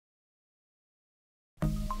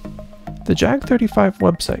The JAG35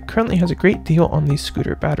 website currently has a great deal on these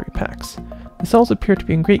scooter battery packs. The cells appear to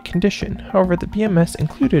be in great condition, however the BMS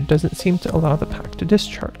included doesn't seem to allow the pack to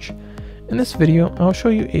discharge. In this video, I'll show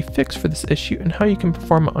you a fix for this issue and how you can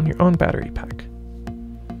perform it on your own battery pack.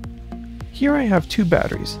 Here I have two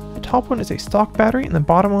batteries. The top one is a stock battery and the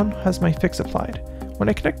bottom one has my fix applied. When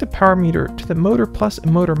I connect the power meter to the motor plus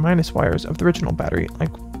and motor minus wires of the original battery,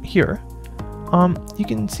 like here, you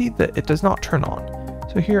can see that it does not turn on.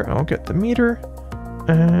 So here I'll get the meter,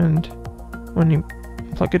 and when you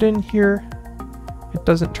plug it in here, it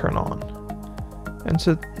doesn't turn on. And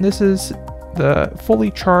so this is the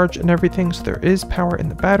fully charged and everything, so there is power in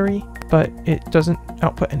the battery, but it doesn't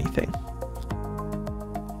output anything.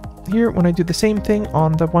 Here, when I do the same thing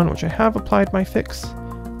on the one which I have applied my fix,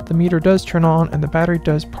 the meter does turn on and the battery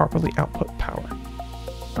does properly output power.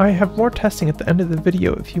 I have more testing at the end of the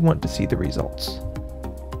video if you want to see the results.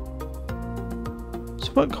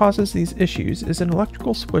 So what causes these issues is an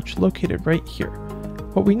electrical switch located right here.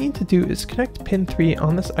 What we need to do is connect pin 3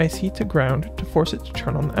 on this IC to ground to force it to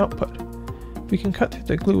turn on the output. We can cut through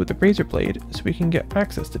the glue with a razor blade so we can get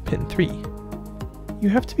access to pin 3. You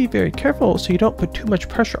have to be very careful so you don't put too much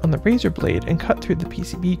pressure on the razor blade and cut through the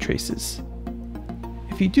PCB traces.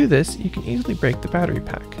 If you do this, you can easily break the battery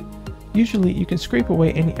pack. Usually you can scrape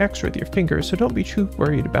away any extra with your fingers, so don't be too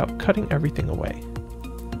worried about cutting everything away.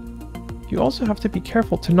 You also have to be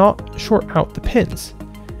careful to not short out the pins.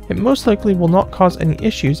 It most likely will not cause any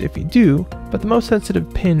issues if you do, but the most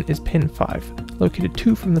sensitive pin is pin 5, located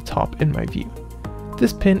 2 from the top in my view.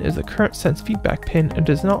 This pin is the current sense feedback pin and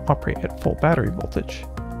does not operate at full battery voltage.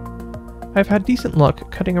 I've had decent luck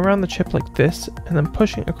cutting around the chip like this and then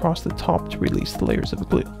pushing across the top to release the layers of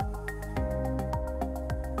glue.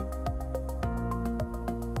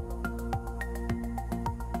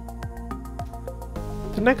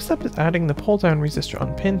 The next step is adding the pull-down resistor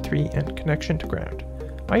on pin 3 and connection to ground.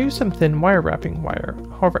 I use some thin wire wrapping wire,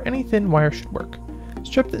 however any thin wire should work.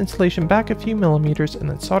 Strip the insulation back a few millimeters and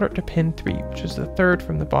then solder it to pin 3, which is the third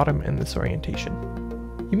from the bottom in this orientation.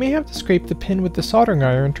 You may have to scrape the pin with the soldering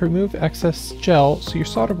iron to remove excess gel so your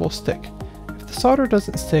solder will stick. If the solder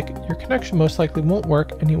doesn't stick, your connection most likely won't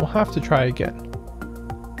work and you will have to try again.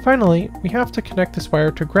 Finally, we have to connect this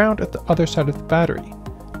wire to ground at the other side of the battery.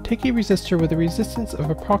 Take a resistor with a resistance of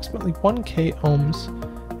approximately 1k ohms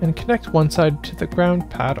and connect one side to the ground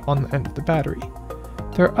pad on the end of the battery.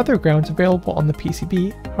 There are other grounds available on the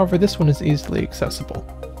PCB, however this one is easily accessible.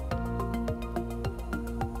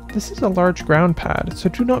 This is a large ground pad, so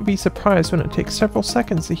do not be surprised when it takes several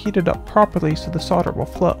seconds to heat it up properly so the solder will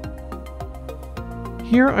flow.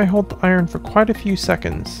 Here I hold the iron for quite a few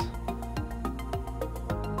seconds,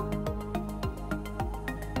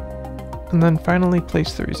 and then finally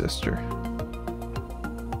place the resistor.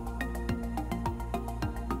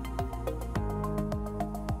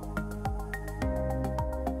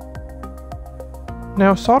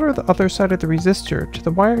 Now solder the other side of the resistor to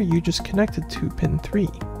the wire you just connected to pin 3.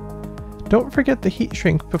 Don't forget the heat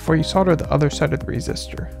shrink before you solder the other side of the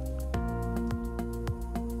resistor.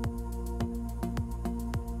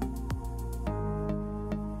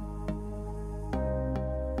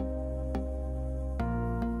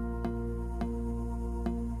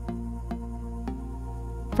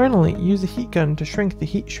 Finally, use a heat gun to shrink the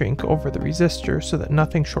heat shrink over the resistor so that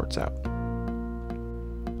nothing shorts out.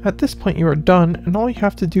 At this point you are done, and all you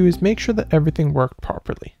have to do is make sure that everything worked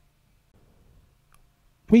properly.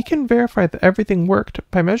 We can verify that everything worked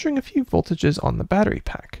by measuring a few voltages on the battery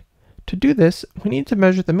pack. To do this, we need to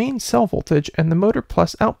measure the main cell voltage and the motor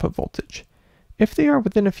plus output voltage. If they are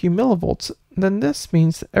within a few millivolts, then this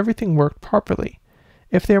means that everything worked properly.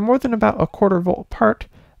 If they are more than about a quarter volt apart,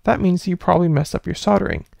 that means you probably messed up your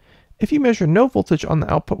soldering. If you measure no voltage on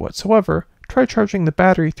the output whatsoever, try charging the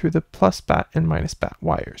battery through the plus bat and minus bat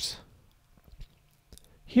wires.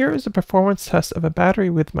 Here is a performance test of a battery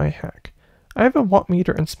with my hack. I have a watt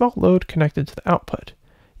meter and small load connected to the output.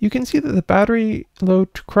 You can see that the battery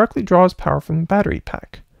load correctly draws power from the battery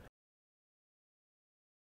pack.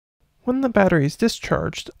 When the battery is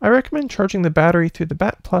discharged, I recommend charging the battery through the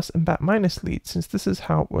bat plus and bat minus lead, since this is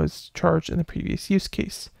how it was charged in the previous use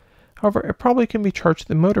case. However, it probably can be charged to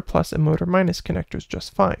the motor plus and motor minus connectors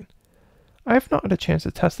just fine. I have not had a chance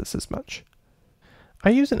to test this as much. I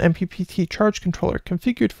use an MPPT charge controller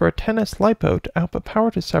configured for a 10S LiPo to output power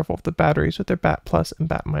to several of the batteries with their bat plus and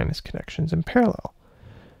bat minus connections in parallel.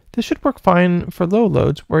 This should work fine for low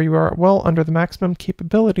loads where you are well under the maximum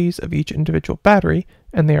capabilities of each individual battery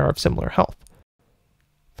and they are of similar health.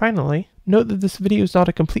 Finally, note that this video is not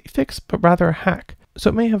a complete fix but rather a hack, so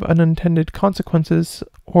it may have unintended consequences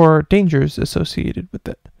or dangers associated with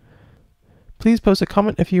it. Please post a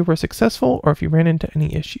comment if you were successful or if you ran into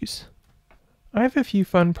any issues. I have a few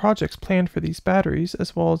fun projects planned for these batteries,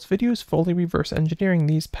 as well as videos fully reverse engineering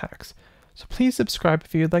these packs, so please subscribe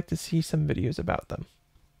if you would like to see some videos about them.